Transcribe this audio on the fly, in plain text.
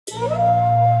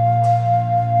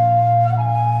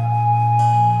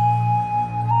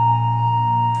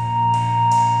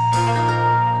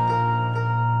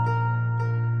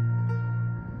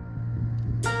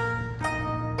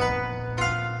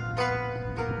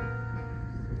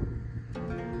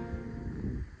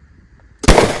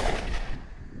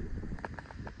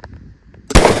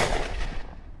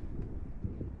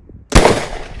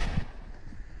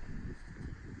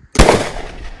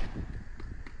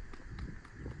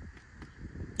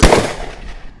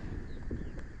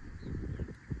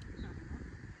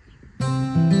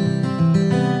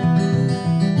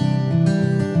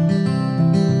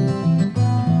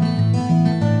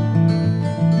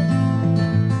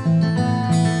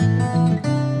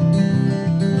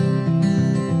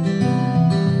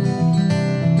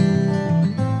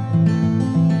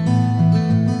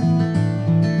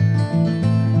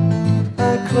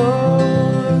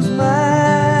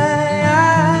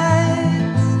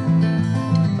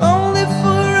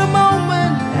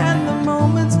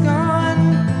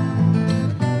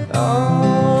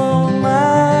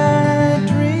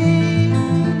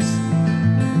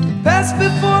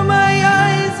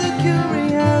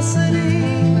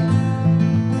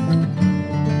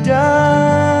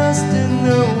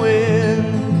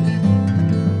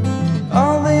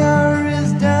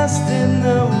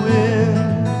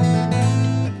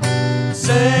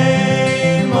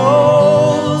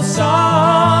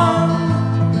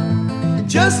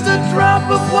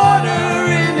of water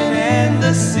in an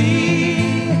endless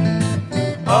sea.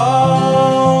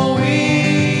 All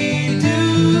we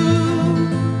do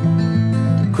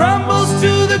crumbles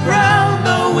to the ground,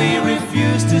 though we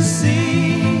refuse to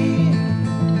see.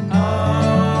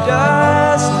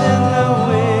 Dust in the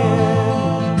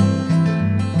wind.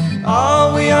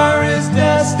 All we are is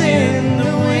dust in the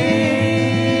wind.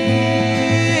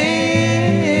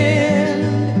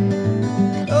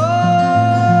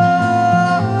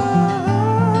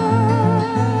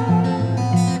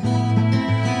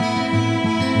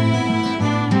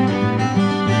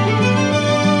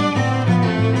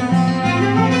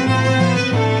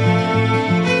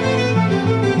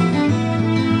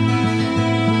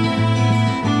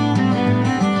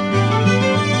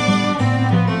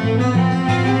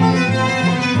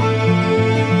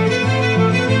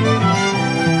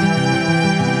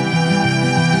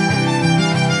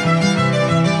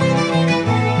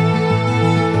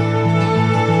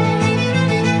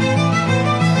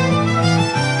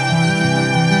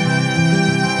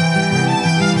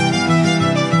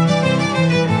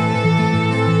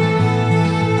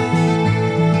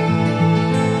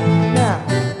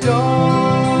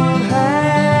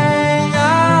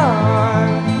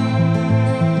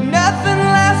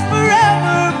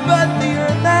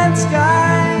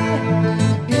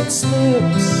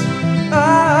 Slips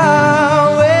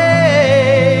away,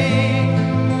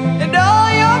 and all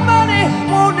your money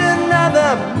won't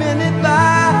another minute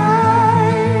buy.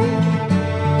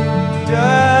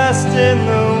 Dust in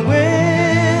the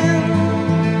wind.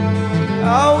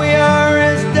 All we are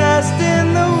is dust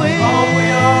in the wind. All we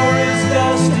are is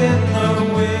dust in the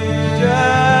wind.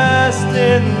 Dust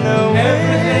in the wind.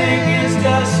 Everything is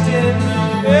dust in the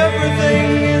wind. Everything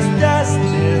is dust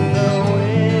in the wind.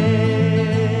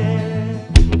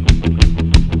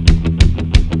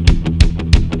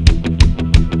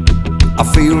 I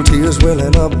feel tears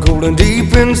welling up cold and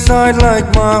deep inside,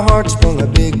 like my heart sprung a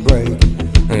big break.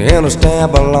 And a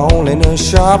stab of loneliness,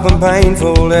 sharp and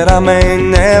painful, that I may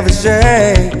never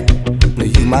shake. Now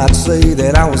you might say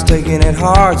that I was taking it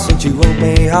hard since you wrote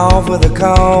me off with a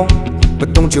call,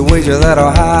 but don't you wager that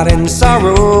I'll hide in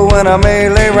sorrow when I may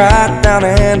lay right down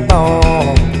and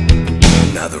fall.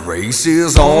 Now the race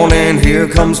is on and here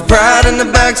comes pride in the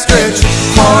backstretch.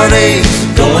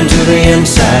 Heartaches going to the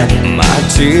inside. My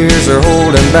tears are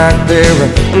holding back there,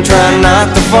 I'm trying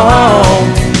not to fall.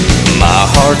 My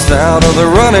heart's out of the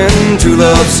running, true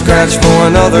love scratch for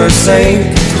another's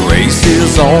sake. The race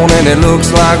is on and it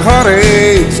looks like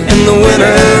heartaches, and the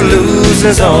winner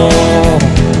loses all.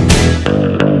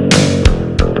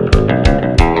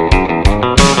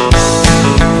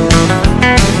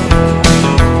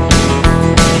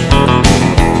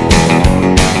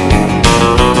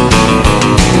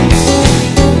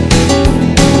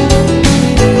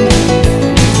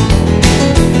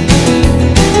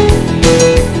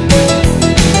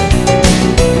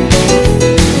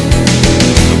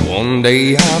 One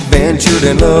day I ventured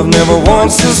in love, never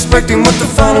once suspecting what the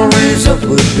final result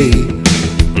would be.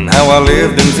 And how I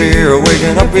lived in fear,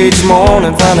 waking up each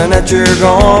morning, finding that you're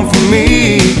gone from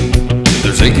me.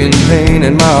 There's aching pain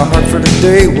in my heart, for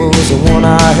today was the one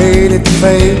I hated to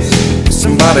face.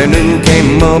 Somebody new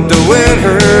came up to win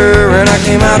her, and I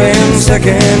came out in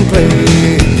second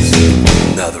place.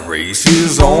 Now the race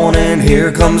is on and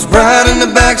here comes pride in the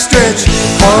backstretch.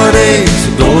 Heartaches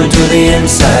going to the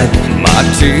inside. My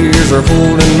tears are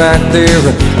holding back there,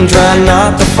 I'm trying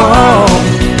not to fall.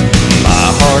 My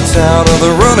heart's out of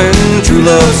the running, true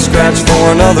love scratch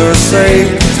for another's sake.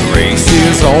 The race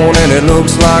is on and it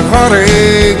looks like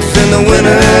heartaches, and the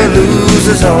winner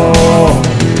loses all.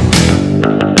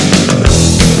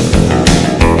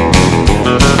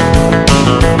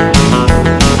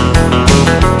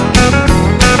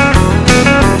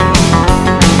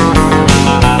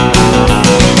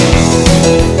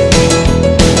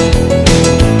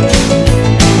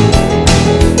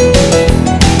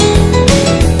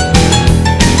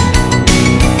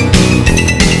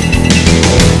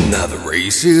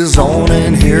 Is on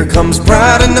and here comes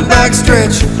pride in the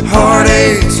backstretch.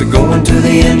 Heartaches are going to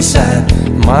the inside.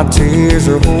 My tears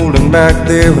are holding back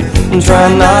there, I'm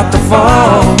trying not to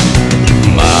fall.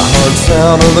 My heart's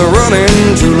out of the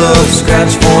running, true love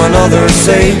scratch for another's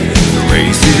sake. The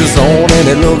race is on and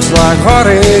it looks like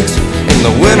heartaches, and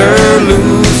the winner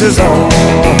loses all.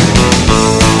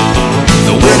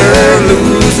 The winner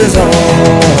loses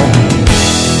all.